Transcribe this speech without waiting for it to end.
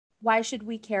why should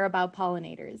we care about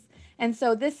pollinators? And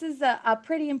so this is a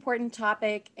pretty important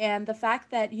topic, and the fact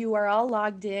that you are all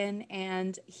logged in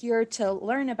and here to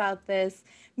learn about this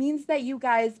means that you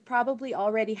guys probably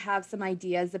already have some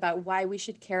ideas about why we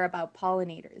should care about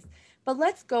pollinators. But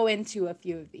let's go into a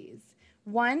few of these.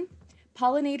 One,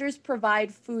 pollinators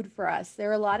provide food for us.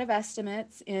 There are a lot of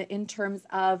estimates in terms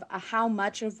of how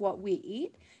much of what we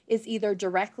eat is either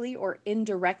directly or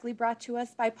indirectly brought to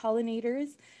us by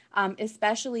pollinators,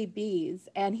 especially bees.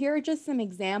 And here are just some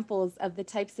examples of the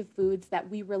types of foods that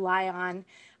we rely on,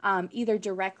 either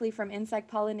directly from insect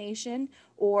pollination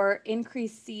or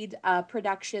increased seed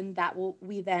production that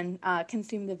we then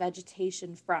consume the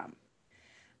vegetation from.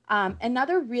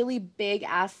 Another really big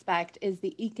aspect is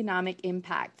the economic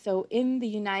impact. So, in the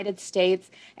United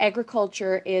States,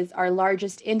 agriculture is our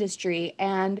largest industry,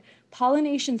 and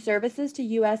pollination services to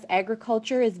U.S.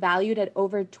 agriculture is valued at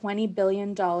over $20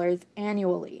 billion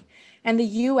annually. And the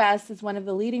U.S. is one of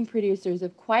the leading producers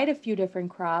of quite a few different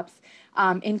crops,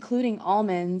 including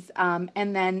almonds.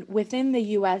 And then within the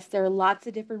U.S., there are lots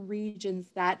of different regions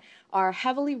that are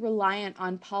heavily reliant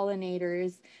on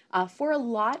pollinators for a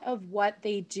lot of what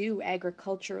they do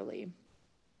agriculturally.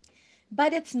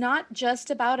 But it's not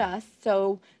just about us.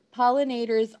 So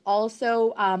pollinators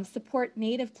also support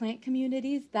native plant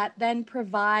communities that then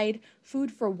provide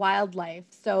food for wildlife.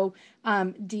 So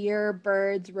deer,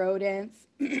 birds, rodents,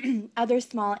 other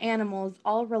small animals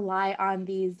all rely on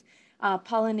these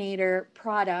pollinator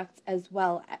products as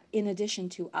well, in addition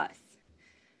to us.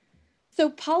 So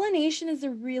pollination is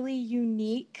a really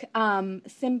unique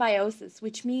symbiosis,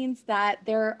 which means that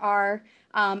there are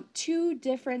two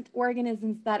different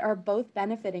organisms that are both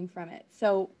benefiting from it.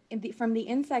 So from the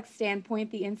insect standpoint,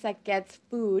 the insect gets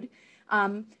food.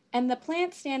 And the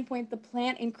plant standpoint, the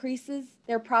plant increases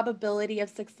their probability of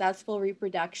successful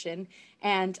reproduction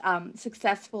and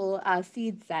successful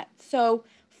seed set. So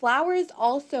flowers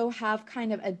also have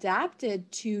kind of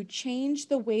adapted to change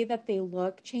the way that they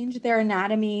look, change their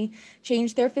anatomy,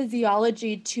 change their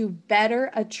physiology to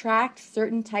better attract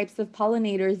certain types of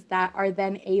pollinators that are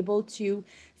then able to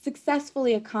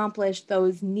successfully accomplish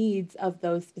those needs of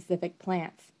those specific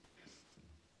plants.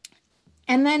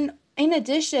 And then in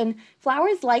addition,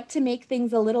 flowers like to make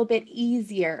things a little bit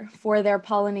easier for their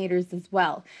pollinators as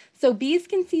well. So bees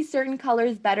can see certain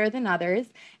colors better than others.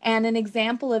 And an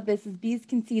example of this is bees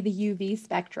can see the UV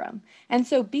spectrum. And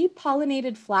so bee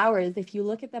pollinated flowers, if you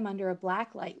look at them under a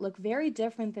black light, look very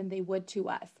different than they would to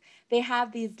us. They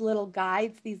have these little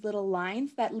guides, these little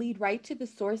lines that lead right to the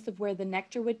source of where the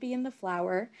nectar would be in the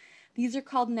flower. These are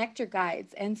called nectar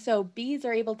guides. And so bees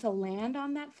are able to land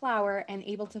on that flower and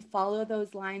able to follow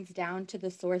those lines down to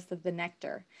the source of the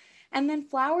nectar. And then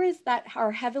flowers that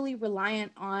are heavily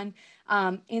reliant on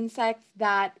insects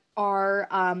that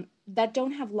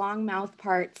don't have long mouth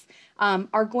parts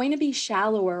are going to be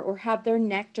shallower or have their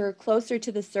nectar closer to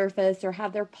the surface or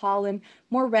have their pollen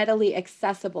more readily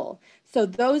accessible. So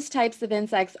those types of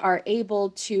insects are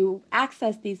able to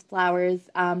access these flowers,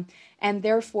 and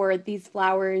therefore these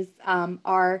flowers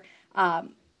are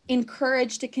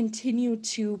encouraged to continue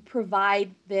to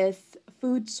provide this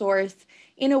food source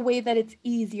in a way that it's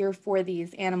easier for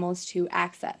these animals to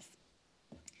access.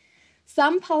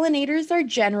 Some pollinators are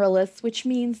generalists, which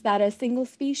means that a single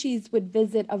species would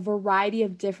visit a variety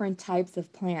of different types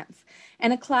of plants.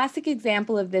 And a classic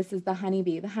example of this is the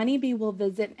honeybee. The honeybee will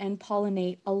visit and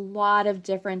pollinate a lot of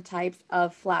different types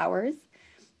of flowers.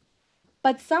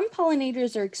 But some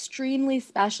pollinators are extremely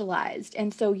specialized,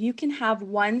 and so you can have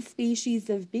one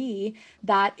species of bee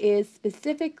that is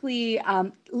specifically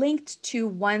linked to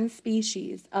one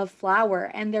species of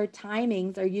flower, and their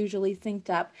timings are usually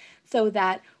synced up so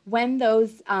that when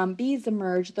those bees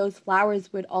emerge, those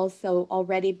flowers would also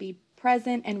already be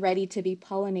present and ready to be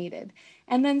pollinated.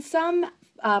 And then some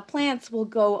plants will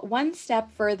go one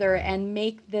step further and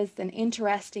make this an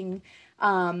interesting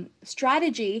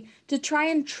strategy to try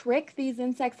and trick these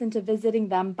insects into visiting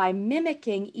them by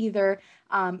mimicking either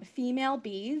female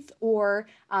bees or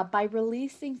by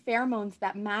releasing pheromones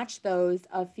that match those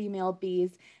of female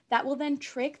bees that will then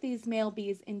trick these male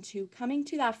bees into coming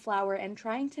to that flower and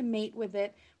trying to mate with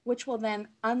it, which will then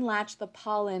unlatch the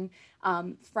pollen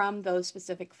from those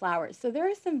specific flowers. So there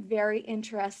are some very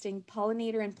interesting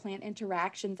pollinator and plant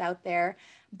interactions out there,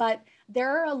 but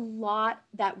there are a lot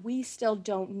that we still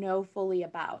don't know fully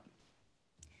about.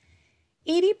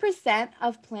 80%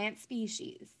 of plant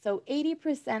species, so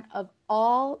 80% of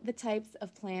all the types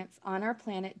of plants on our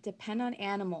planet depend on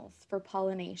animals for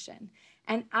pollination.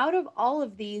 And out of all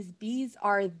of these, bees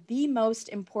are the most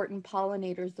important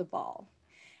pollinators of all.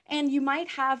 And you might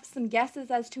have some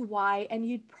guesses as to why, and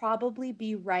you'd probably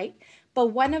be right. But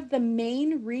one of the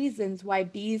main reasons why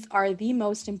bees are the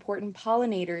most important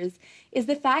pollinators is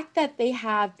the fact that they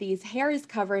have these hairs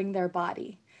covering their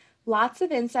body. Lots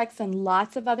of insects and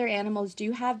lots of other animals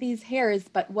do have these hairs,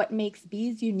 but what makes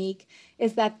bees unique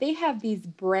is that they have these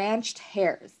branched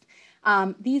hairs.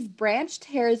 These branched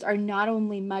hairs are not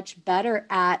only much better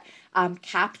at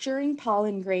capturing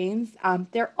pollen grains,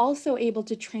 they're also able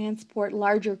to transport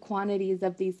larger quantities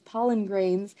of these pollen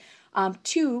grains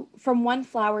from one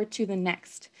flower to the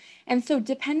next. And so,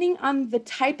 depending on the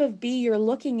type of bee you're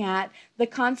looking at, the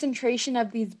concentration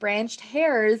of these branched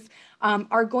hairs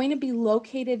are going to be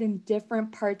located in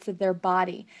different parts of their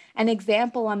body. An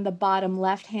example on the bottom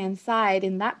left-hand side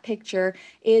in that picture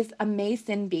is a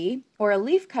mason bee or a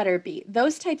leafcutter bee.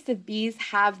 Those types of bees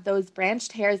have those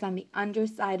branched hairs on the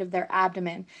underside of their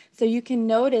abdomen. So you can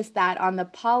notice that on the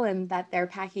pollen that they're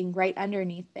packing right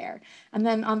underneath there. And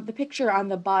then on the picture on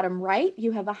the bottom right,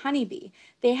 you have a honeybee.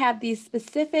 They have these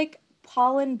specific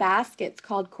pollen baskets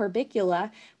called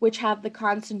corbicula, which have the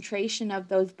concentration of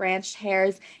those branched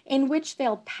hairs in which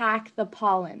they'll pack the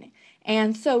pollen.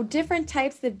 And so different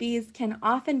types of bees can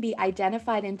often be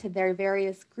identified into their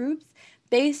various groups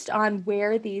based on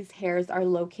where these hairs are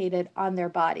located on their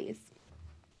bodies.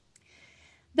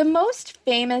 The most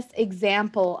famous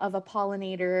example of a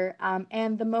pollinator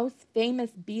and the most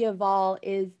famous bee of all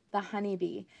is the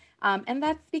honeybee. And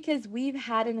that's because we've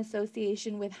had an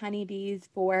association with honeybees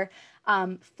for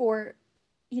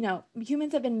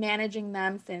humans have been managing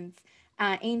them since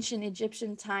ancient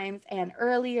Egyptian times and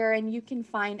earlier, and you can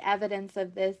find evidence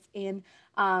of this in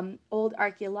old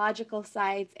archaeological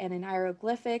sites and in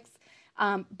hieroglyphics.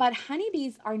 But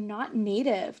honeybees are not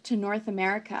native to North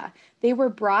America. They were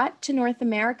brought to North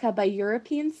America by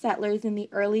European settlers in the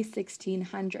early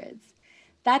 1600s.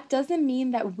 That doesn't mean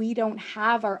that we don't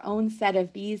have our own set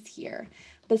of bees here.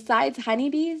 Besides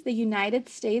honeybees, the United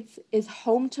States is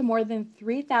home to more than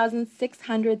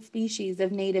 3,600 species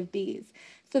of native bees.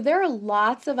 So there are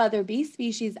lots of other bee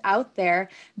species out there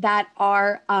that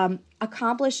are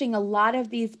accomplishing a lot of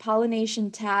these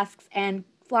pollination tasks and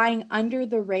flying under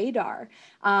the radar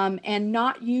and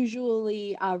not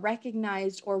usually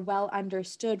recognized or well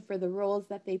understood for the roles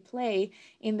that they play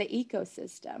in the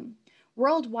ecosystem.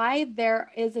 Worldwide,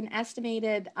 there is an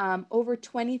estimated over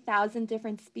 20,000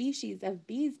 different species of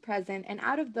bees present, and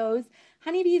out of those,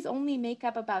 honeybees only make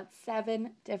up about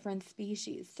 7 different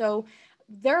species. So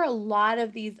there are a lot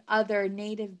of these other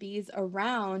native bees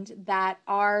around that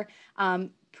are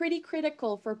pretty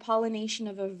critical for pollination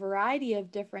of a variety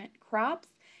of different crops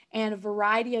and a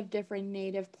variety of different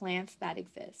native plants that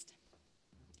exist.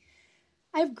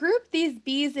 I've grouped these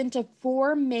bees into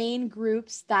 4 main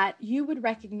groups that you would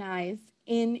recognize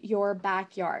in your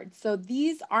backyard. So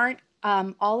these aren't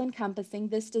all encompassing.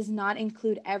 This does not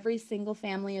include every single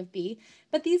family of bee,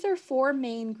 but these are 4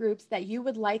 main groups that you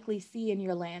would likely see in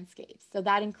your landscapes. So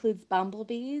that includes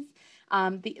bumblebees.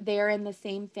 They are in the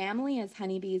same family as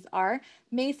honeybees are.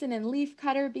 Mason and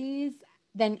leafcutter bees.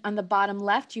 Then on the bottom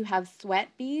left, you have sweat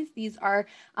bees. These are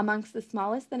amongst the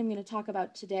smallest that I'm going to talk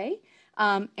about today.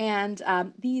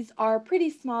 These are pretty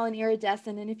small and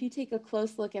iridescent. And if you take a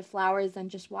close look at flowers and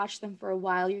just watch them for a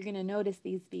while, you're going to notice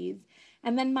these bees.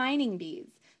 And then mining bees.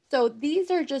 So these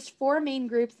are just 4 main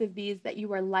groups of bees that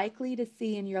you are likely to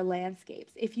see in your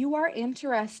landscapes. If you are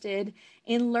interested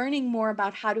in learning more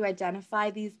about how to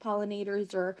identify these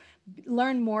pollinators or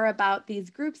learn more about these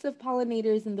groups of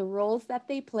pollinators and the roles that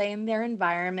they play in their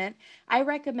environment, I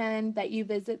recommend that you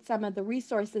visit some of the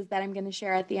resources that I'm going to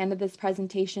share at the end of this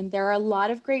presentation. There are a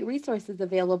lot of great resources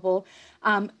available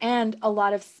and a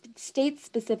lot of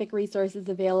state-specific resources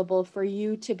available for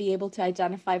you to be able to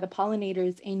identify the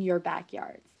pollinators in your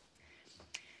backyards.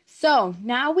 So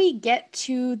now we get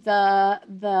to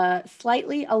the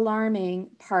slightly alarming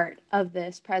part of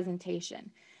this presentation.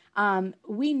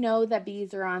 We know that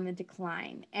bees are on the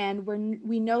decline, and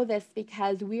we know this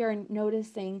because we are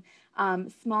noticing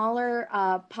smaller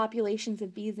populations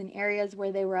of bees in areas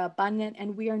where they were abundant,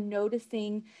 and we are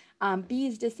noticing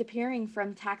bees disappearing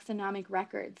from taxonomic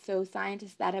records. So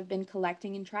scientists that have been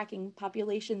collecting and tracking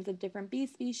populations of different bee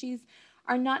species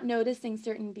are not noticing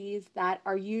certain bees that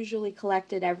are usually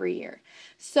collected every year.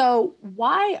 So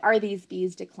why are these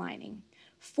bees declining?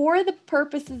 For the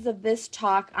purposes of this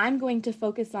talk, I'm going to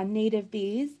focus on native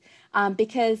bees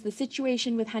because the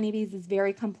situation with honeybees is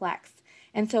very complex.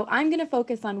 And so I'm going to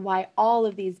focus on why all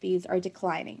of these bees are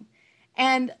declining.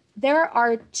 And there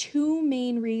are 2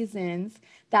 main reasons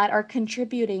that are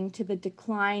contributing to the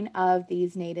decline of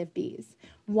these native bees.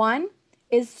 One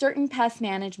is certain pest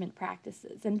management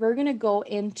practices. And we're going to go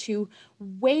into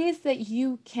ways that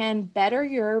you can better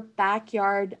your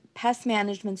backyard pest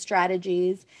management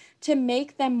strategies to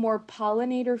make them more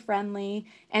pollinator friendly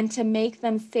and to make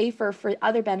them safer for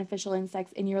other beneficial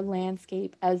insects in your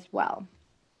landscape as well.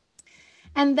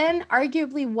 And then,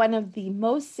 arguably, one of the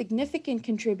most significant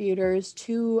contributors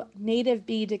to native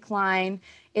bee decline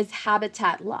is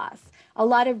habitat loss. A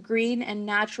lot of green and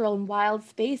natural and wild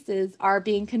spaces are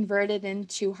being converted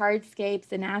into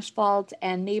hardscapes and asphalt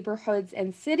and neighborhoods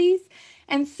and cities.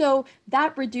 And so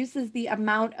that reduces the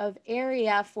amount of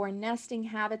area for nesting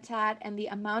habitat and the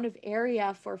amount of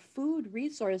area for food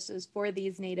resources for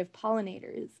these native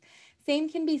pollinators. Same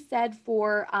can be said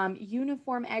for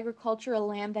uniform agricultural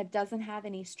land that doesn't have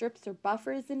any strips or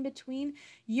buffers in between.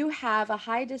 You have a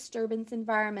high disturbance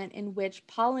environment in which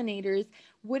pollinators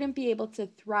wouldn't be able to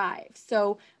thrive.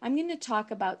 So I'm going to talk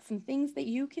about some things that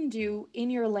you can do in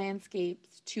your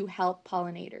landscapes to help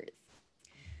pollinators.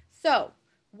 So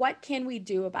what can we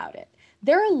do about it?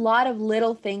 There are a lot of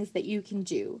little things that you can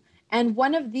do. And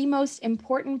one of the most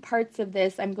important parts of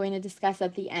this I'm going to discuss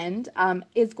at the end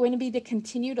is going to be to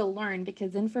continue to learn,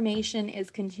 because information is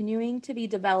continuing to be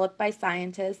developed by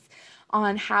scientists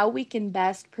on how we can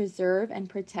best preserve and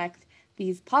protect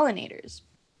these pollinators.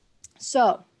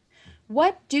 So,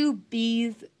 what do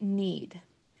bees need?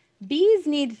 Bees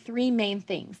need three main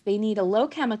things. They need a low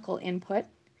chemical input,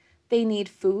 they need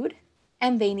food,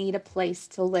 and they need a place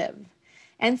to live.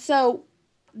 And so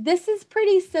this is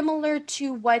pretty similar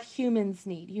to what humans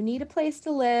need. You need a place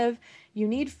to live, you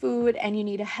need food, and you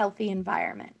need a healthy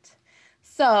environment.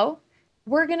 So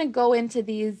we're going to go into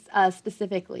these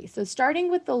specifically. So starting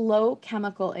with the low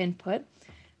chemical input,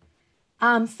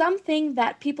 something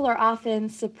that people are often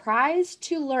surprised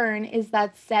to learn is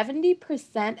that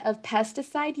 70% of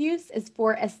pesticide use is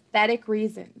for aesthetic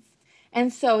reasons.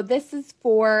 And so this is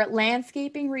for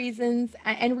landscaping reasons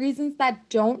and reasons that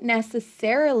don't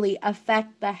necessarily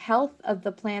affect the health of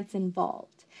the plants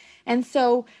involved. And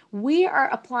so we are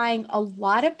applying a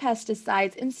lot of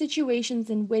pesticides in situations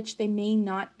in which they may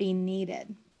not be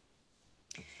needed.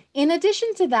 In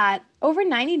addition to that, over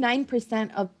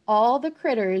 99% of all the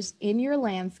critters in your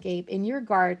landscape, in your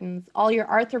gardens, all your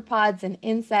arthropods and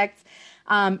insects,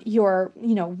 your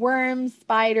worms,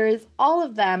 spiders, all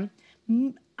of them,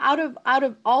 out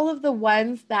of all of the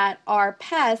ones that are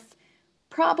pests,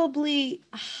 probably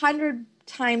 100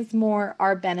 times more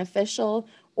are beneficial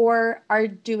or are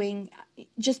doing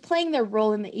just playing their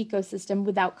role in the ecosystem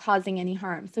without causing any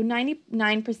harm. So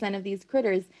 99% of these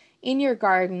critters in your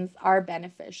gardens are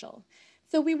beneficial.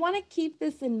 So we want to keep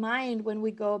this in mind when we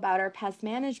go about our pest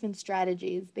management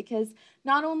strategies, because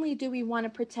not only do we want to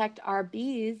protect our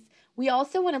bees, we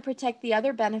also want to protect the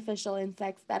other beneficial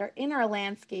insects that are in our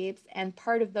landscapes and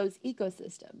part of those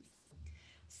ecosystems.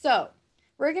 So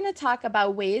we're going to talk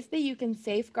about ways that you can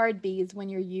safeguard bees when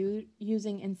you're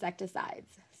using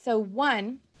insecticides. So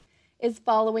one is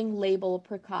following label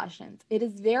precautions. It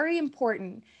is very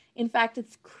important. In fact,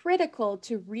 it's critical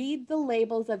to read the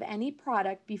labels of any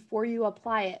product before you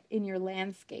apply it in your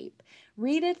landscape.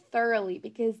 Read it thoroughly,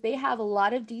 because they have a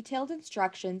lot of detailed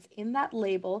instructions in that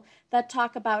label that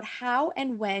talk about how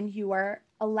and when you are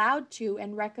allowed to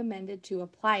and recommended to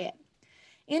apply it.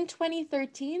 In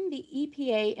 2013, the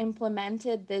EPA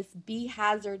implemented this bee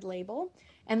hazard label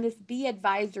and this bee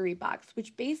advisory box,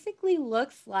 which basically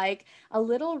looks like a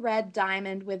little red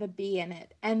diamond with a bee in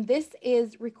it. And this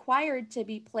is required to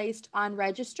be placed on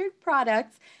registered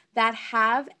products that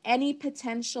have any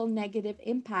potential negative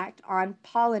impact on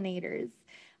pollinators,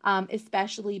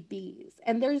 especially bees.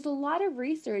 And there's a lot of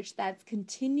research that's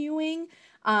continuing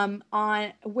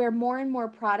on where more and more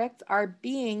products are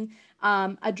being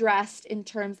addressed in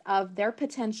terms of their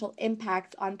potential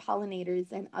impact on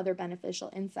pollinators and other beneficial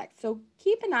insects. So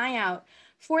keep an eye out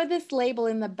for this label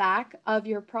in the back of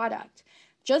your product.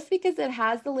 Just because it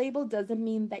has the label doesn't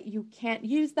mean that you can't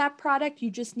use that product.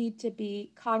 You just need to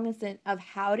be cognizant of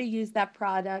how to use that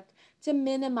product to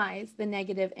minimize the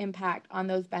negative impact on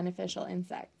those beneficial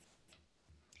insects.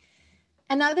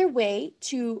 Another way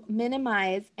to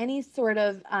minimize any sort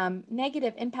of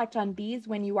negative impact on bees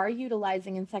when you are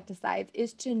utilizing insecticides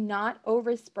is to not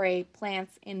overspray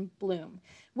plants in bloom,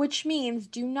 which means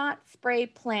do not spray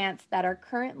plants that are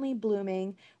currently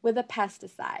blooming with a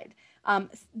pesticide.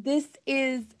 This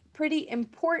is pretty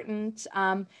important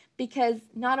because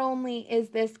not only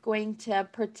is this going to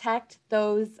protect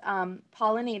those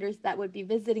pollinators that would be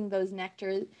visiting those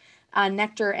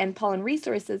nectar and pollen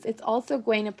resources, it's also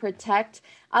going to protect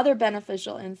other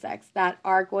beneficial insects that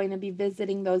are going to be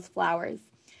visiting those flowers.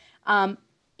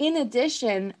 In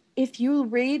addition, if you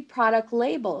read product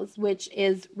labels, which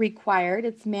is required,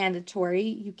 it's mandatory,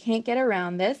 you can't get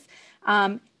around this,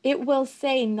 it will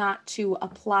say not to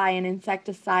apply an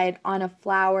insecticide on a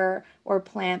flower or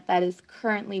plant that is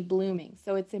currently blooming.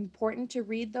 So it's important to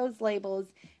read those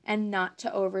labels and not to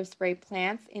overspray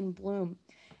plants in bloom.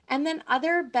 And then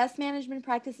other best management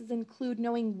practices include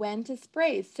knowing when to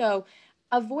spray. So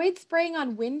avoid spraying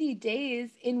on windy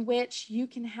days in which you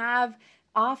can have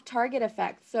off-target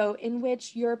effects, so in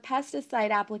which your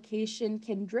pesticide application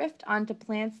can drift onto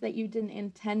plants that you didn't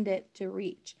intend it to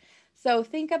reach. So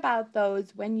think about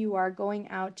those when you are going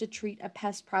out to treat a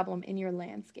pest problem in your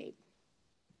landscape.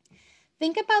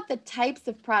 Think about the types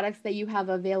of products that you have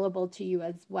available to you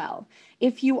as well.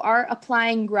 If you are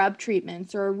applying grub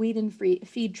treatments or weed and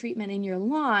feed treatment in your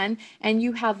lawn and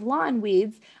you have lawn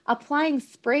weeds, applying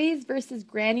sprays versus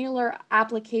granular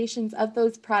applications of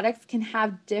those products can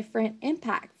have different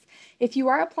impacts. If you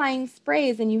are applying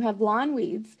sprays and you have lawn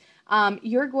weeds,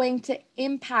 you're going to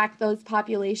impact those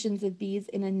populations of bees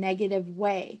in a negative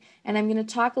way. And I'm going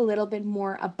to talk a little bit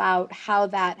more about how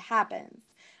that happens.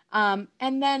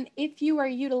 And then if you are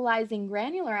utilizing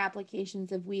granular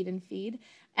applications of weed and feed,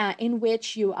 in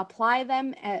which you apply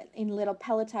them in little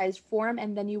pelletized form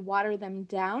and then you water them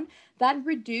down, that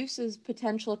reduces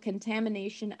potential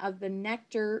contamination of the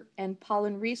nectar and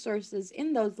pollen resources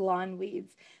in those lawn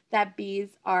weeds that bees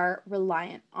are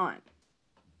reliant on.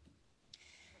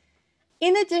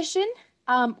 In addition,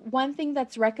 one thing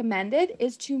that's recommended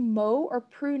is to mow or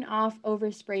prune off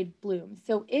oversprayed blooms.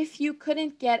 So if you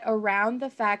couldn't get around the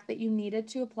fact that you needed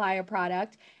to apply a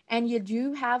product and you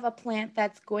do have a plant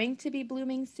that's going to be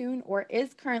blooming soon or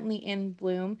is currently in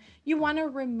bloom, you want to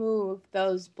remove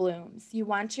those blooms. You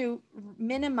want to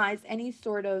minimize any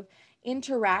sort of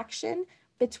interaction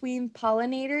between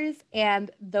pollinators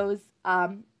and those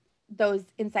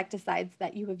insecticides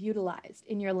that you have utilized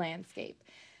in your landscape.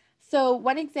 So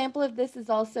one example of this is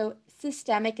also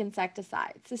systemic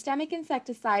insecticides. Systemic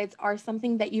insecticides are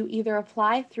something that you either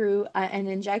apply through an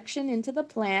injection into the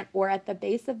plant or at the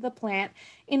base of the plant,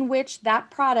 in which that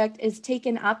product is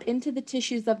taken up into the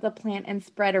tissues of the plant and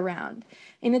spread around.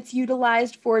 And it's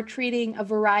utilized for treating a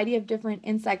variety of different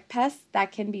insect pests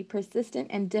that can be persistent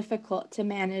and difficult to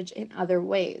manage in other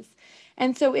ways.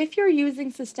 And so if you're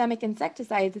using systemic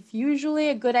insecticides, it's usually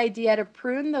a good idea to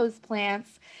prune those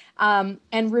plants and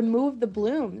remove the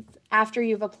blooms after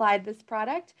you've applied this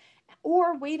product,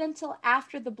 or wait until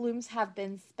after the blooms have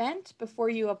been spent before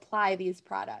you apply these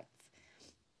products.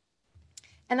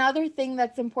 Another thing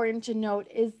that's important to note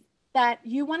is that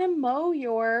you want to mow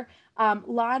your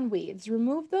lawn weeds.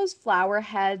 Remove those flower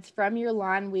heads from your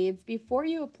lawn weeds before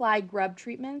you apply grub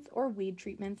treatments or weed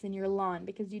treatments in your lawn,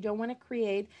 because you don't want to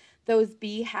create those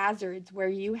bee hazards where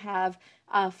you have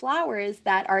flowers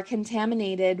that are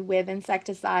contaminated with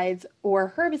insecticides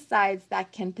or herbicides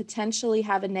that can potentially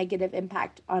have a negative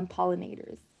impact on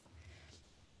pollinators.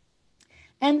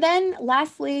 And then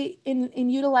lastly, in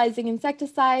utilizing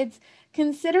insecticides,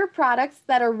 consider products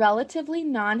that are relatively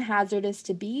non-hazardous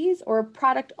to bees or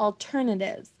product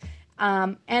alternatives.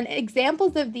 And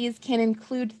examples of these can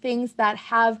include things that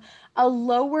have a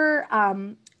lower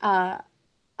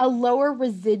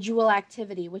residual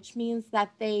activity, which means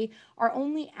that they are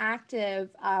only active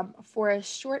for a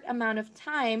short amount of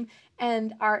time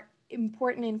and are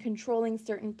important in controlling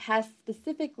certain pests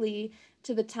specifically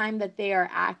to the time that they are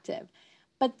active.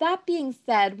 But that being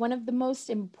said, one of the most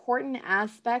important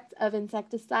aspects of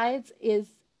insecticides is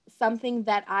something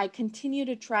that I continue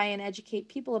to try and educate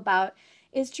people about,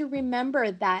 is to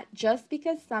remember that just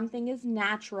because something is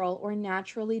natural or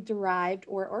naturally derived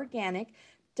or organic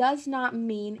does not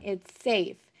mean it's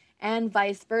safe, and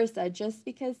vice versa. Just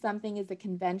because something is a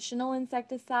conventional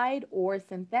insecticide or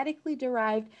synthetically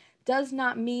derived does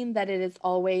not mean that it is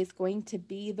always going to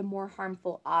be the more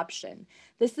harmful option.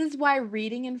 This is why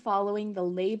reading and following the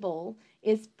label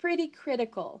is pretty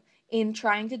critical in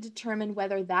trying to determine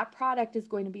whether that product is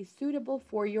going to be suitable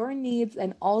for your needs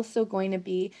and also going to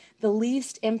be the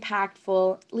least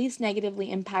negatively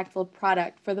impactful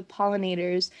product for the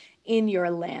pollinators in your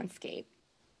landscape.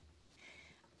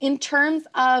 In terms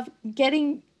of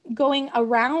going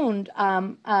around,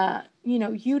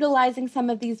 utilizing some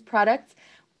of these products,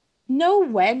 know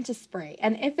when to spray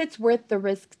and if it's worth the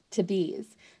risk to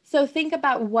bees. So think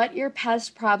about what your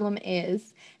pest problem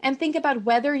is and think about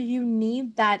whether you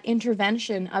need that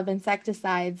intervention of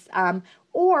insecticides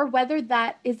or whether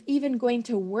that is even going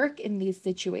to work in these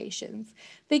situations.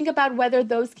 Think about whether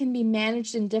those can be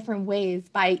managed in different ways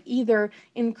by either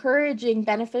encouraging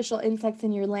beneficial insects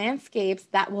in your landscapes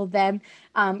that will then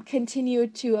continue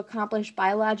to accomplish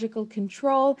biological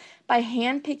control by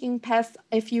hand picking pests.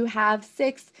 If you have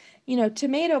six,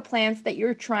 tomato plants that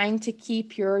you're trying to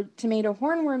keep your tomato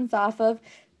hornworms off of,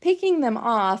 picking them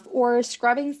off, or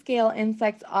scrubbing scale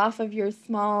insects off of your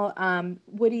small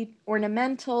woody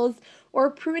ornamentals, or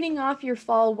pruning off your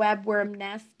fall webworm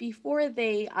nests before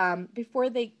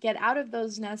they get out of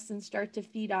those nests and start to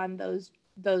feed on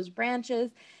those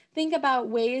branches. Think about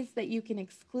ways that you can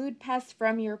exclude pests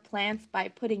from your plants by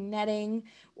putting netting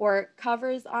or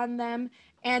covers on them,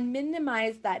 and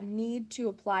minimize that need to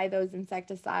apply those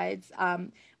insecticides,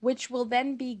 which will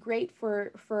then be great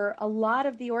for a lot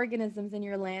of the organisms in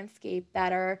your landscape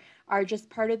that are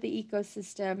just part of the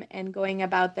ecosystem and going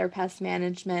about their pest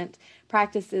management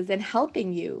practices and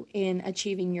helping you in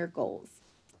achieving your goals.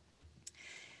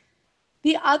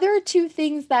 The other two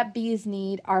things that bees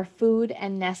need are food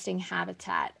and nesting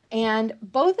habitat. And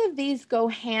both of these go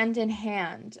hand in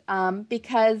hand,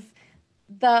 because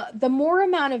the more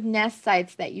amount of nest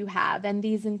sites that you have, and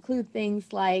these include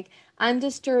things like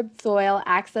undisturbed soil,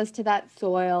 access to that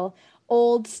soil,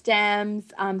 old stems,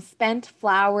 spent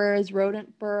flowers,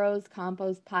 rodent burrows,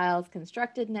 compost piles,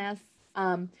 constructed nests,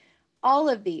 all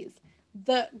of these,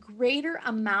 the greater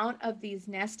amount of these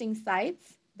nesting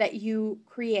sites that you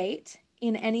create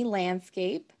in any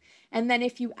landscape, and then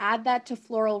if you add that to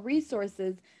floral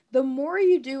resources, the more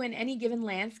you do in any given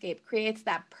landscape creates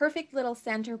that perfect little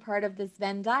center part of this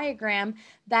Venn diagram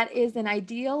that is an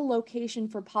ideal location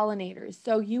for pollinators.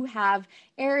 So you have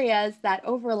areas that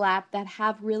overlap that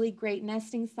have really great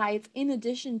nesting sites in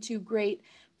addition to great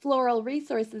floral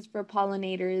resources for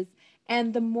pollinators.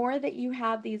 And the more that you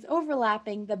have these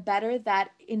overlapping, the better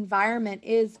that environment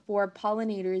is for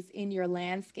pollinators in your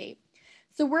landscape.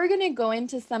 So we're going to go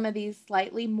into some of these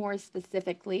slightly more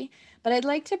specifically, but I'd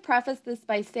like to preface this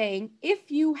by saying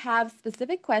if you have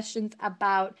specific questions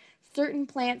about certain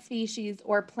plant species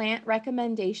or plant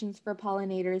recommendations for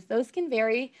pollinators, those can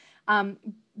vary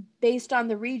based on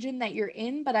the region that you're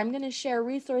in, but I'm going to share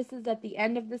resources at the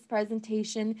end of this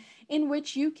presentation in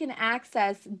which you can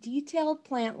access detailed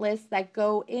plant lists that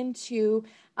go into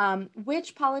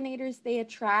which pollinators they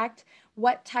attract,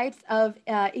 what types of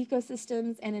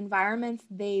ecosystems and environments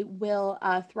they will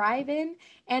thrive in,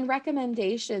 and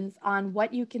recommendations on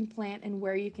what you can plant and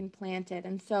where you can plant it.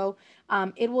 And so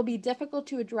it will be difficult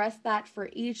to address that for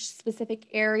each specific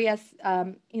area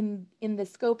in the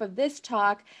scope of this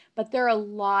talk, but there are a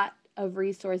lot of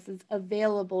resources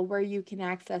available where you can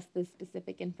access this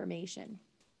specific information.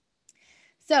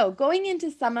 So going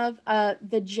into some of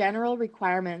the general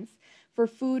requirements for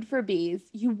food for bees,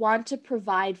 you want to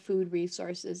provide food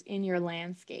resources in your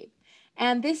landscape.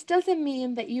 And this doesn't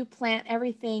mean that you plant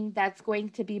everything that's going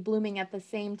to be blooming at the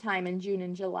same time in June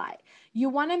and July. You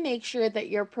want to make sure that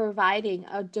you're providing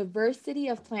a diversity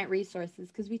of plant resources,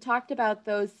 because we talked about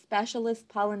those specialist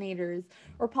pollinators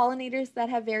or pollinators that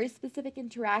have very specific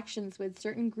interactions with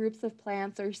certain groups of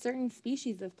plants or certain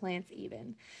species of plants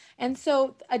even. And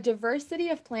so a diversity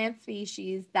of plant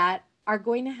species that are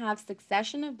going to have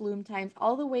succession of bloom times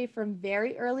all the way from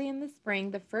very early in the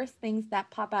spring, the first things that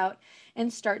pop out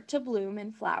and start to bloom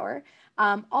and flower,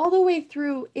 all the way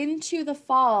through into the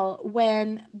fall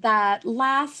when that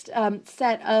last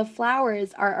set of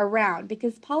flowers are around,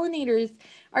 because pollinators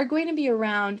are going to be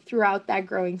around throughout that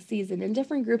growing season, and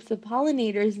different groups of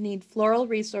pollinators need floral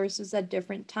resources at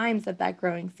different times of that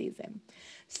growing season.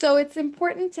 So it's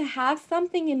important to have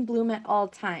something in bloom at all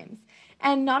times.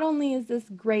 And not only is this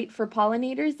great for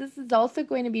pollinators, this is also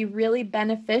going to be really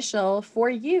beneficial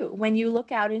for you when you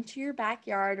look out into your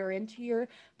backyard or into your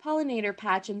pollinator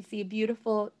patch and see a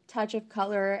beautiful touch of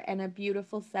color and a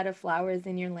beautiful set of flowers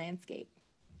in your landscape.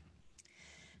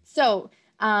 So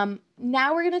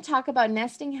now we're going to talk about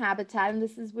nesting habitat, and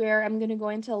this is where I'm going to go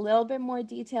into a little bit more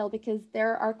detail because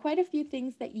there are quite a few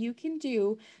things that you can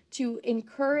do to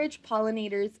encourage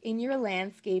pollinators in your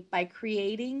landscape by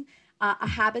creating a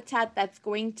habitat that's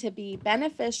going to be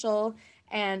beneficial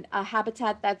and a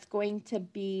habitat that's going to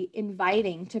be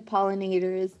inviting to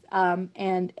pollinators,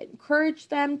 and encourage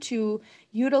them to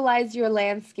utilize your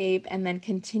landscape and then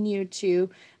continue to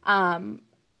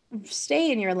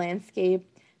stay in your landscape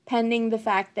pending the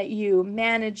fact that you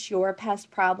manage your pest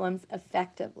problems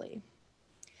effectively.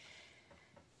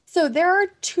 So there are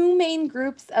two main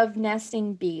groups of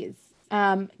nesting bees,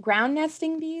 ground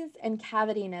nesting bees and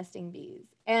cavity nesting bees.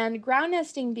 And ground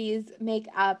nesting bees make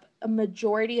up a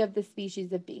majority of the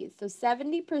species of bees. So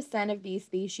 70% of bee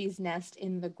species nest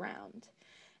in the ground.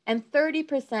 And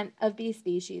 30% of bee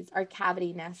species are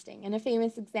cavity nesting. And a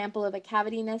famous example of a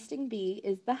cavity nesting bee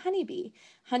is the honeybee.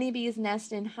 Honeybees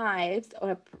nest in hives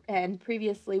and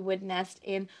previously would nest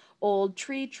in old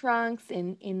tree trunks,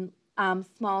 in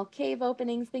small cave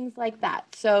openings, things like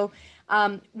that. So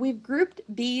we've grouped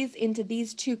bees into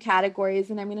these two categories,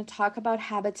 and I'm going to talk about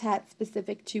habitat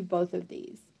specific to both of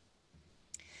these.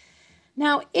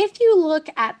 Now, if you look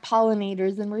at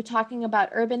pollinators, and we're talking about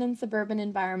urban and suburban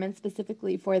environments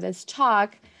specifically for this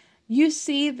talk, you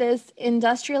see this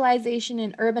industrialization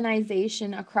and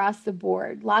urbanization across the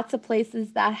board. Lots of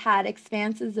places that had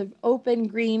expanses of open,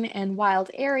 green, and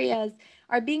wild areas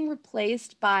are being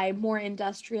replaced by more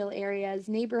industrial areas,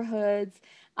 neighborhoods,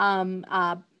 um,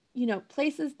 uh,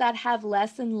 places that have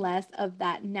less and less of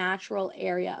that natural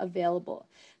area available.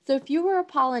 So if you were a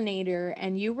pollinator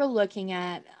and you were looking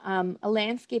at a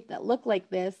landscape that looked like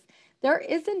this, there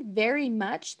isn't very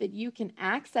much that you can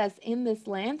access in this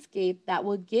landscape that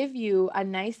will give you a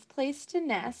nice place to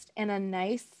nest and a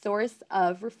nice source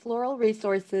of floral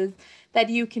resources that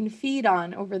you can feed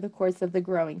on over the course of the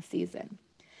growing season.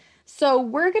 So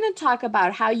we're going to talk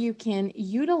about how you can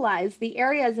utilize the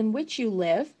areas in which you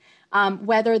live,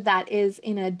 whether that is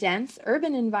in a dense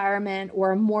urban environment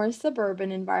or a more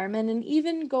suburban environment, and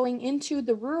even going into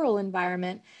the rural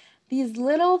environment. These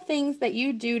little things that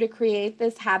you do to create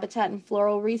this habitat and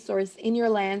floral resource in your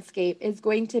landscape is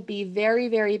going to be very,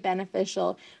 very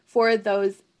beneficial for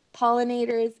those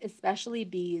pollinators, especially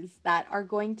bees, that are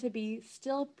going to be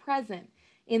still present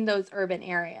in those urban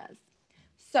areas.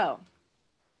 So,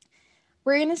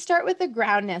 we're going to start with the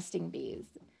ground nesting bees.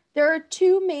 There are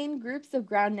two main groups of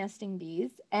ground nesting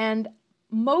bees, and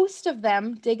most of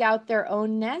them dig out their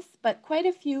own nests, but quite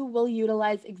a few will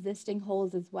utilize existing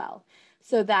holes as well.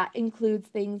 So that includes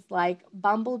things like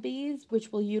bumblebees,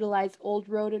 which will utilize old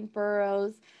rodent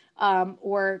burrows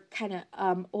or kind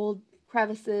of old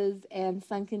crevices and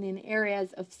sunken in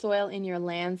areas of soil in your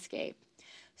landscape.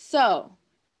 So,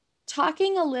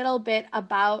 talking a little bit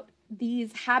about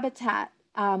these habitat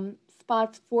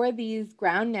spots for these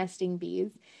ground nesting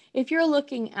bees, if you're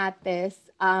looking at this,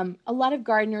 a lot of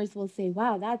gardeners will say,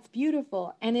 wow, that's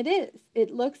beautiful. And it is.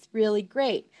 It looks really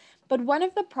great. But one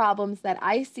of the problems that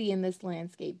I see in this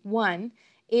landscape, one,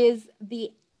 is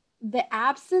the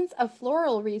absence of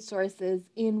floral resources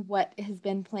in what has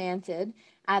been planted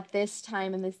at this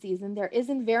time in the season. There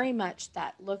isn't very much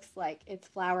that looks like it's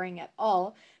flowering at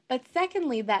all. But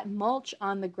secondly, that mulch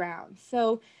on the ground.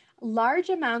 So large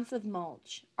amounts of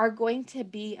mulch are going to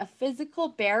be a physical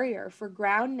barrier for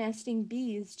ground nesting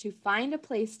bees to find a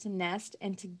place to nest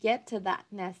and to get to that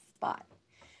nest spot.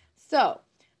 So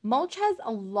mulch has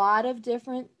a lot of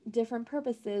different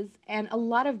purposes and a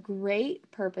lot of great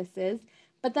purposes,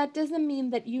 but that doesn't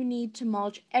mean that you need to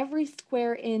mulch every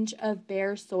square inch of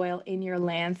bare soil in your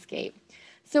landscape.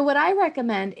 So what I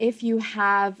recommend, if you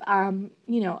have,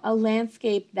 a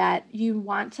landscape that you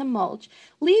want to mulch,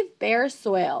 leave bare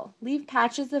soil, leave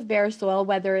patches of bare soil,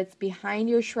 whether it's behind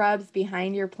your shrubs,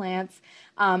 behind your plants.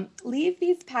 Leave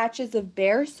these patches of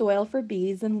bare soil for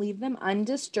bees and leave them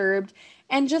undisturbed,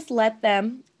 and just let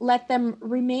them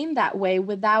remain that way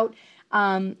without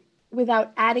adding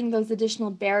those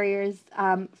additional barriers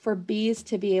for bees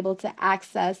to be able to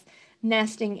access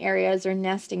nesting areas or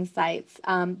nesting sites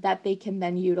that they can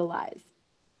then utilize.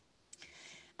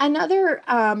 Another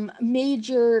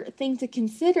major thing to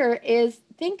consider is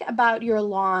think about your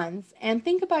lawns, and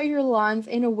think about your lawns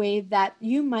in a way that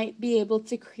you might be able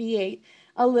to create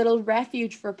a little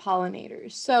refuge for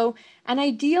pollinators. So an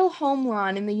ideal home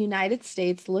lawn in the United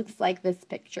States looks like this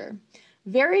picture.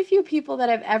 Very few people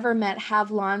that I've ever met have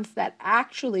lawns that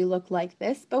actually look like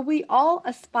this, but we all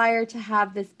aspire to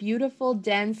have this beautiful,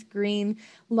 dense green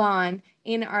lawn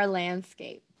in our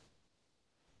landscape.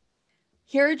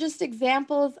 Here are just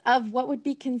examples of what would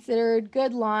be considered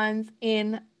good lawns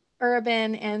in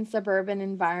urban and suburban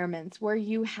environments where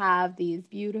you have these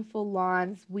beautiful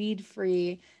lawns,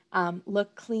 weed-free,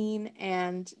 look clean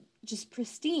and just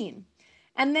pristine.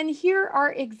 And then here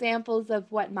are examples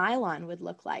of what my lawn would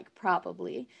look like,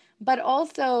 probably, but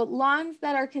also lawns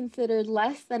that are considered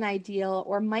less than ideal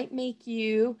or might make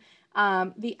you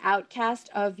the outcast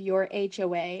of your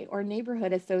HOA or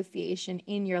neighborhood association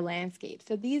in your landscape.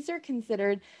 So these are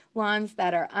considered lawns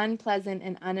that are unpleasant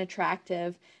and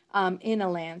unattractive in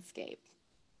a landscape.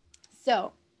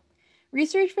 So,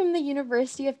 research from the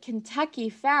University of Kentucky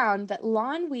found that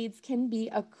lawn weeds can be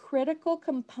a critical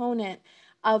component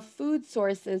of food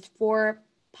sources for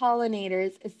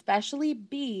pollinators, especially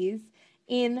bees,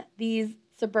 in these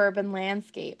suburban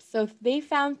landscapes. So they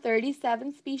found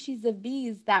 37 species of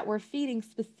bees that were feeding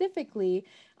specifically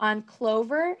on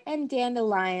clover and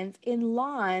dandelions in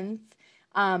lawns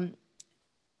um,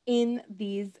 in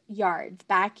these yards,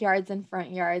 backyards and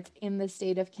front yards in the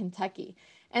state of Kentucky.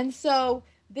 And so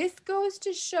this goes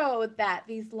to show that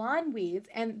these lawn weeds,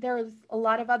 and there's a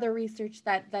lot of other research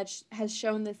that has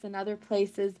shown this in other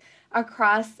places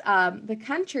across the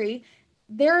country.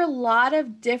 There are a lot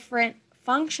of different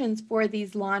functions for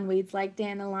these lawn weeds, like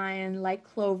dandelion, like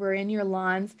clover in your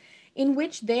lawns, in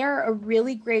which they are a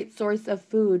really great source of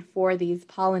food for these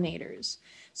pollinators.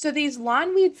 So these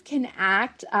lawn weeds can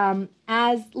act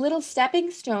as little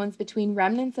stepping stones between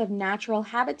remnants of natural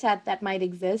habitat that might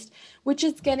exist, which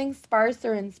is getting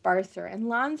sparser and sparser. And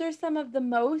lawns are some of the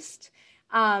most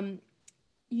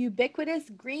ubiquitous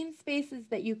green spaces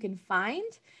that you can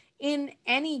find in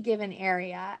any given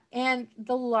area, and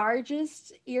the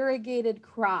largest irrigated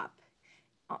crop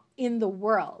in the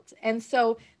world. And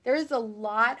so there's a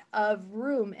lot of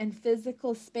room and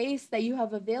physical space that you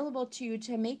have available to you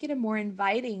to make it a more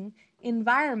inviting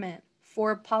environment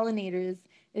for pollinators,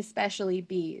 especially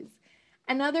bees.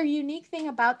 Another unique thing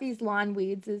about these lawn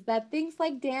weeds is that things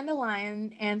like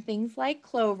dandelion and things like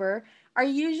clover are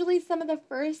usually some of the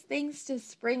first things to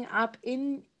spring up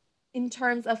in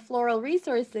terms of floral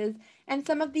resources, and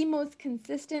some of the most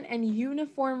consistent and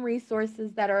uniform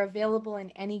resources that are available in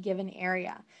any given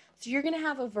area. So you're going to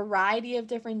have a variety of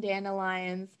different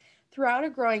dandelions throughout a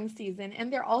growing season,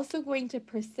 and they're also going to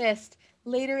persist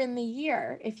later in the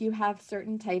year if you have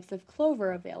certain types of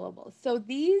clover available. So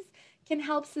these can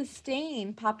help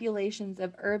sustain populations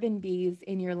of urban bees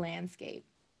in your landscape.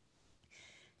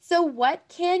 So what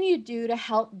can you do to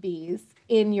help bees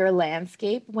in your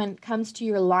landscape when it comes to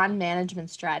your lawn management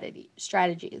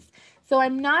strategies? So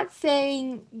I'm not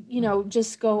saying,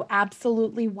 just go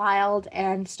absolutely wild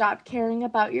and stop caring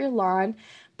about your lawn,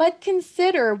 but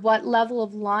consider what level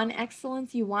of lawn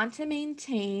excellence you want to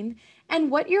maintain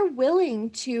and what you're willing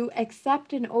to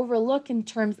accept and overlook in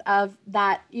terms of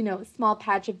that, small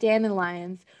patch of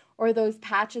dandelions or those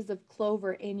patches of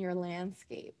clover in your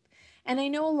landscape. And I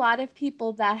know a lot of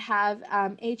people that have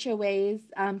HOAs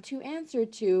to answer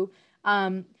to.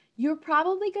 You're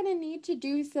probably going to need to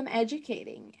do some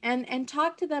educating and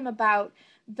talk to them about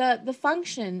the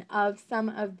function of some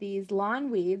of these lawn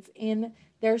weeds in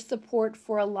their support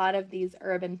for a lot of these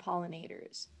urban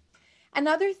pollinators.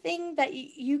 Another thing that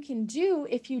you can do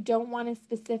if you don't want to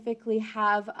specifically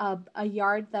have a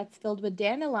yard that's filled with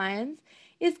dandelions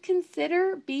is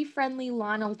consider bee-friendly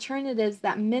lawn alternatives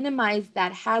that minimize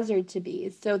that hazard to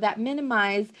bees. So that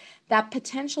minimize that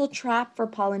potential trap for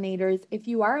pollinators if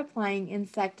you are applying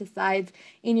insecticides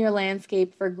in your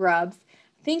landscape for grubs.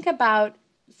 Think about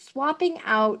swapping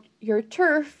out your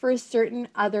turf for certain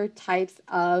other types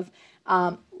of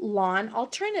lawn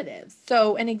alternatives.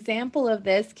 So an example of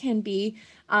this can be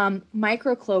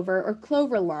microclover or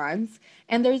clover lawns.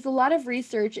 And there's a lot of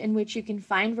research in which you can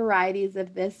find varieties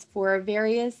of this for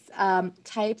various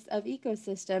types of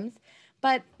ecosystems.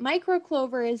 But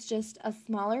microclover is just a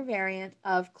smaller variant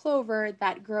of clover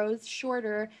that grows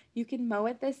shorter. You can mow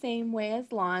it the same way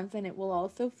as lawns, and it will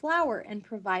also flower and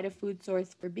provide a food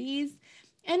source for bees.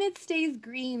 And it stays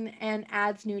green and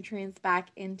adds nutrients back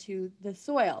into the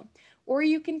soil. Or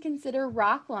you can consider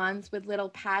rock lawns with little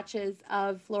patches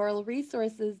of floral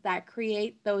resources that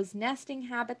create those nesting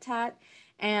habitat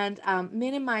and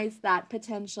minimize that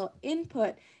potential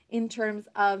input in terms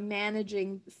of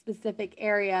managing specific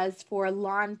areas for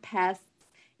lawn pests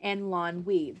and lawn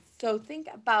weeds. So think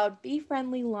about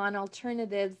bee-friendly lawn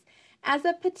alternatives as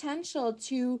a potential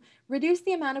to reduce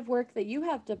the amount of work that you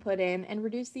have to put in and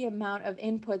reduce the amount of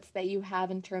inputs that you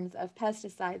have in terms of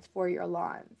pesticides for your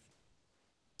lawns.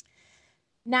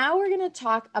 Now we're going to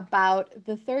talk about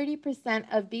the 30%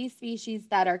 of bee species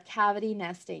that are cavity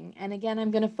nesting. And again,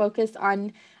 I'm going to focus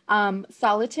on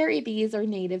solitary bees or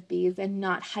native bees and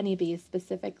not honeybees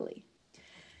specifically.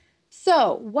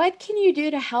 So what can you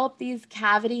do to help these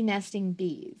cavity nesting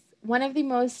bees? One of the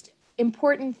most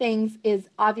important things is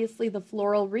obviously the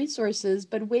floral resources,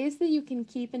 but ways that you can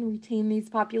keep and retain these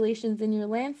populations in your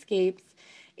landscapes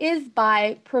is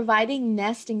by providing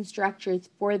nesting structures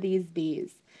for these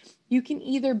bees. You can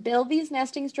either build these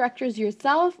nesting structures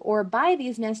yourself or buy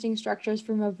these nesting structures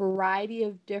from a variety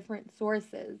of different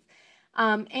sources.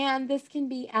 And this can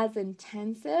be as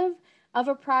intensive of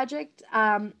a project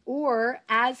or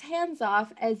as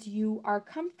hands-off as you are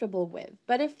comfortable with.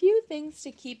 But a few things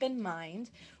to keep in mind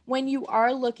when you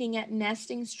are looking at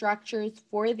nesting structures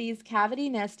for these cavity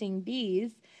nesting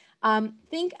bees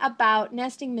Think about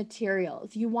nesting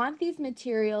materials. You want these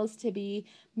materials to be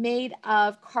made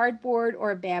of cardboard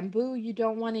or bamboo. You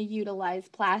don't want to utilize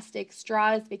plastic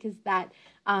straws because that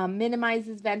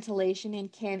minimizes ventilation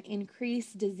and can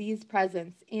increase disease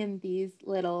presence in these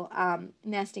little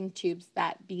nesting tubes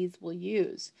that bees will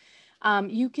use.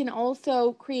 You can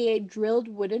also create drilled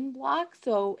wooden blocks,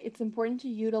 so it's important to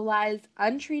utilize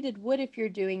untreated wood if you're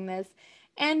doing this,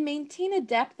 and maintain a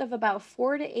depth of about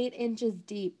 4 to 8 inches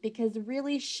deep because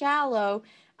really shallow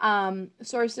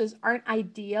sources aren't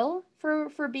ideal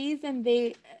for bees, and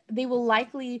they will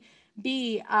likely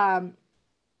be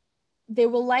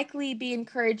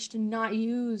encouraged to not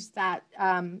use that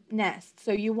nest.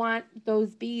 So you want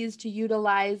those bees to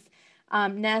utilize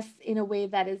nests in a way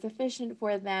that is efficient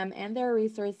for them and their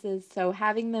resources. So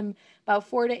having them about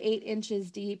 4 to 8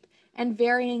 inches deep and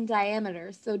varying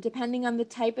diameters. So depending on the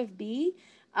type of bee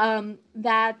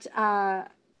that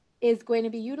is going to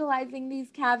be utilizing these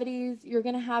cavities, you're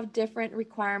going to have different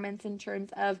requirements in terms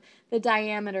of the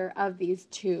diameter of these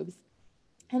tubes.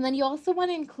 And then you also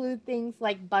want to include things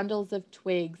like bundles of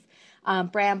twigs,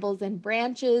 brambles, and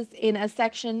branches in a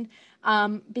section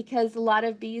because a lot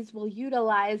of bees will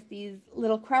utilize these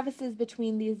little crevices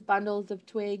between these bundles of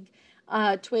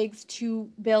twigs to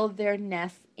build their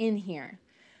nests in here.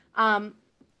 Um,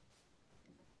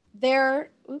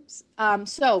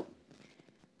 so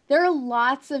there are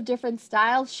lots of different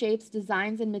styles, shapes,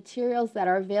 designs, and materials that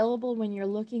are available when you're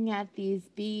looking at these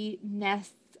bee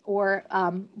nests or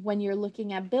when you're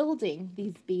looking at building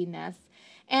these bee nests.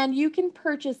 And you can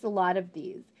purchase a lot of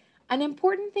these. An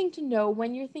important thing to know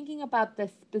when you're thinking about the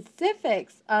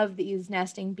specifics of these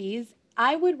nesting bees,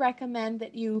 I would recommend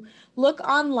that you look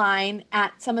online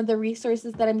at some of the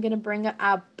resources that I'm going to bring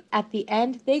up at the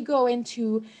end. They go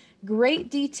into great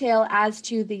detail as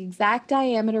to the exact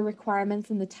diameter requirements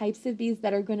and the types of bees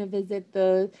that are going to visit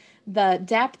the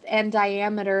depth and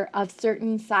diameter of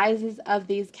certain sizes of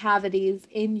these cavities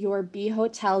in your bee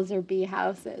hotels or bee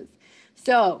houses.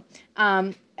 So,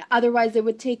 otherwise it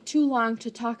would take too long to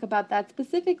talk about that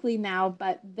specifically now,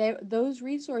 but those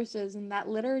resources and that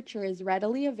literature is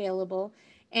readily available,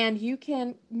 and you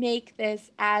can make this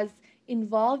as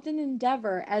involved an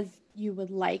endeavor as you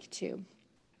would like to.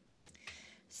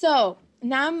 So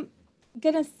now I'm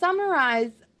going to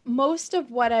summarize most of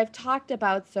what I've talked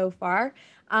about so far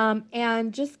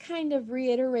and just kind of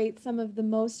reiterate some of the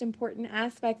most important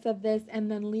aspects of this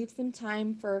and then leave some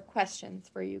time for questions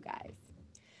for you guys.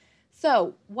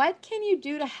 So, what can you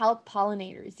do to help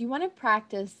pollinators? You want to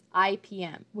practice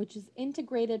IPM, which is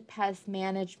integrated pest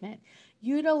management,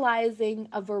 utilizing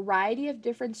a variety of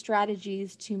different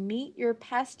strategies to meet your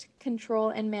pest control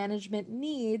and management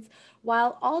needs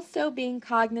while also being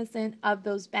cognizant of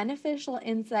those beneficial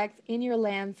insects in your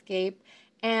landscape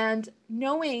and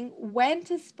knowing when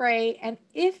to spray and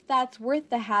if that's worth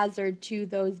the hazard to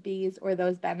those bees or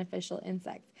those beneficial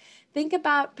insects. Think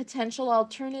about potential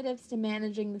alternatives to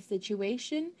managing the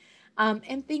situation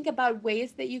and think about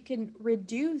ways that you can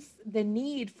reduce the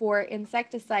need for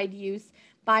insecticide use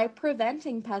by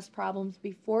preventing pest problems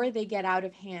before they get out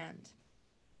of hand.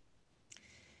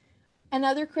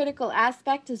 Another critical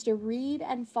aspect is to read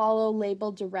and follow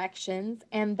label directions,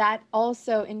 and that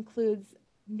also includes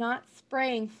not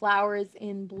spraying flowers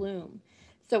in bloom.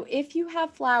 So if you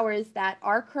have flowers that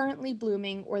are currently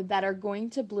blooming or that are going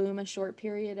to bloom a short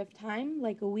period of time,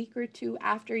 like a week or two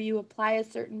after you apply a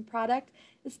certain product,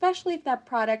 especially if that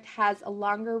product has a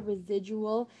longer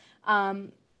residual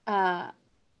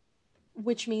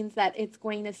which means that it's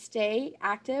going to stay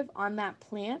active on that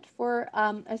plant for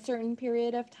a certain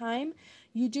period of time.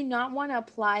 You do not want to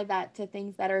apply that to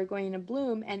things that are going to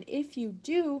bloom. And if you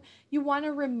do, you want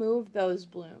to remove those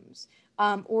blooms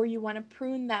or you want to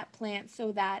prune that plant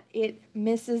so that it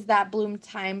misses that bloom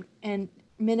time and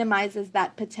minimizes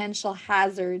that potential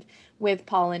hazard with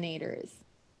pollinators.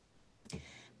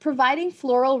 Providing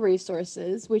floral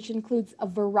resources, which includes a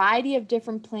variety of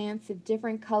different plants of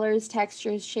different colors,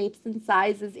 textures, shapes, and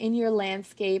sizes in your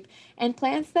landscape, and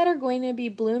plants that are going to be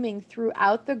blooming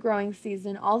throughout the growing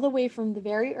season, all the way from the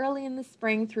very early in the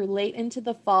spring through late into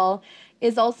the fall,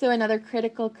 is also another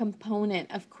critical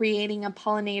component of creating a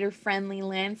pollinator-friendly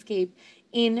landscape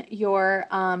in your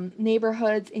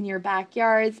neighborhoods, in your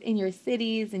backyards, in your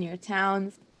cities, in your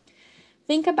towns.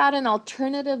 Think about an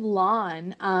alternative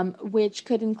lawn, which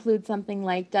could include something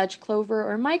like Dutch clover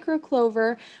or micro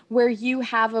clover, where you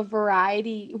have a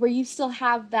variety, where you still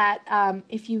have that,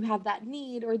 if you have that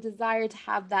need or desire to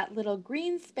have that little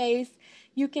green space,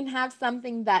 you can have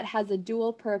something that has a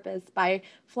dual purpose by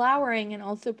flowering and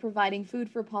also providing food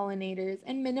for pollinators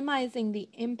and minimizing the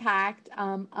impact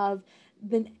of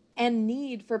the and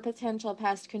need for potential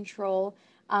pest control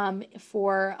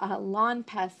for lawn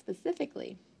pests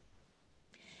specifically.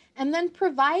 And then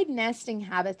provide nesting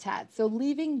habitat. So,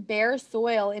 leaving bare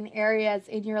soil in areas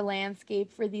in your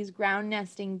landscape for these ground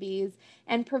nesting bees,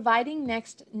 and providing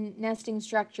nesting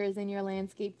structures in your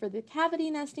landscape for the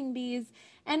cavity nesting bees,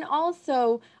 and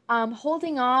also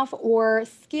holding off or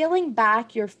scaling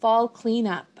back your fall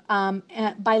cleanup.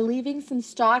 By leaving some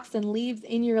stalks and leaves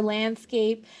in your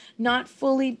landscape, not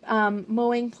fully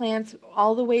mowing plants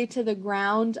all the way to the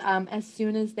ground as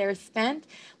soon as they're spent,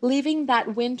 leaving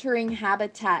that wintering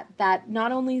habitat that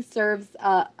not only serves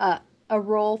a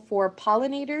role for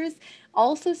pollinators,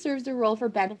 also serves a role for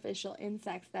beneficial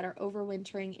insects that are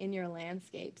overwintering in your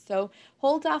landscape. So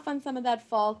hold off on some of that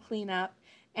fall cleanup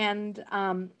and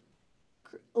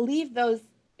leave those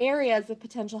areas of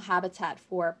potential habitat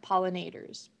for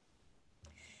pollinators.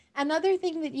 Another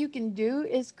thing that you can do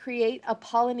is create a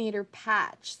pollinator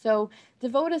patch. So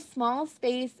devote a small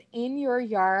space in your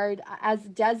yard as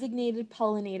designated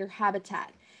pollinator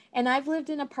habitat. And I've lived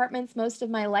in apartments most of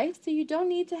my life, so you don't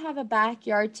need to have a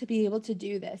backyard to be able to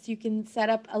do this. You can set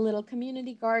up a little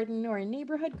community garden or a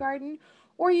neighborhood garden,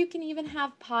 or you can even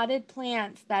have potted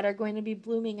plants that are going to be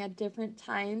blooming at different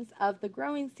times of the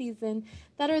growing season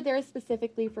that are there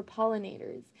specifically for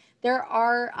pollinators.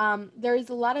 There's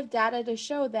a lot of data to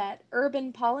show that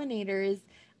urban pollinators,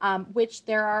 which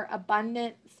there are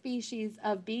abundant species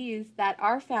of bees that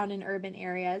are found in urban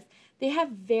areas, they have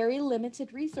very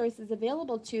limited resources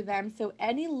available to them. So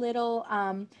any little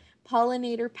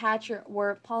pollinator patch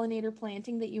or pollinator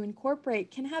planting that you incorporate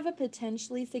can have a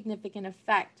potentially significant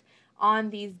effect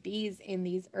on these bees in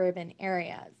these urban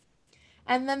areas.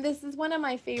 And then this is one of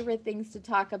my favorite things to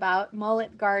talk about,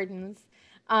 mullet gardens,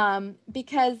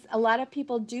 because a lot of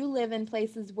people do live in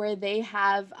places where they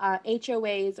have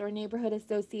HOAs or neighborhood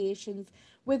associations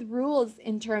with rules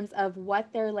in terms of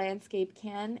what their landscape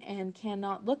can and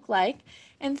cannot look like.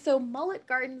 And so mullet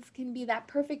gardens can be that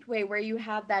perfect way where you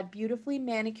have that beautifully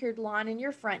manicured lawn in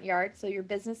your front yard, so your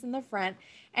business in the front,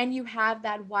 and you have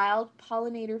that wild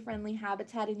pollinator friendly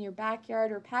habitat in your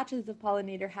backyard or patches of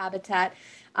pollinator habitat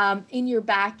in your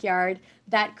backyard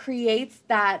that creates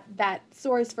that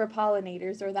source for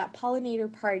pollinators or that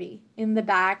pollinator party in the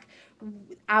back,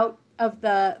 out of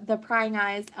the prying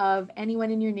eyes of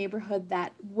anyone in your neighborhood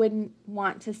that wouldn't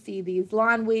want to see these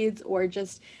lawn weeds or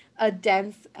just a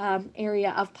dense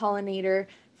area of pollinator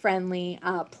friendly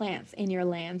plants in your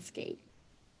landscape.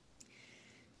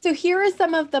 So here are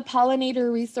some of the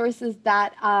pollinator resources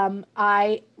that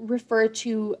I refer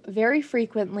to very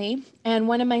frequently. And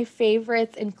one of my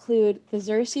favorites include the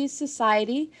Xerces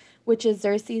Society, which is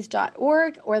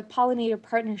xerces.org, or the Pollinator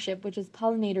Partnership, which is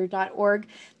pollinator.org.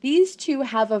 These two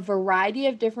have a variety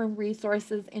of different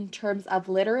resources in terms of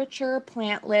literature,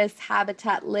 plant lists,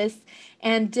 habitat lists,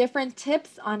 and different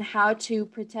tips on how to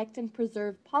protect and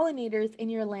preserve pollinators in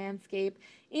your landscape,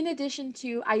 in addition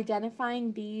to identifying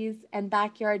bees and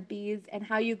backyard bees and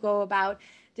how you go about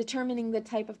determining the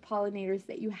type of pollinators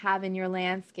that you have in your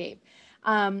landscape.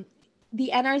 The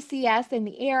NRCS and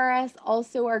the ARS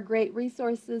also are great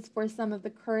resources for some of the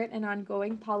current and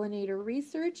ongoing pollinator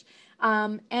research.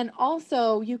 And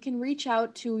also, you can reach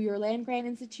out to your land grant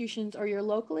institutions or your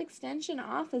local extension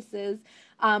offices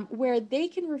where they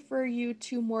can refer you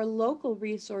to more local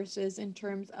resources in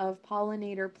terms of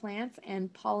pollinator plants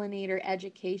and pollinator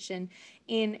education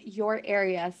in your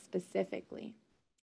area specifically.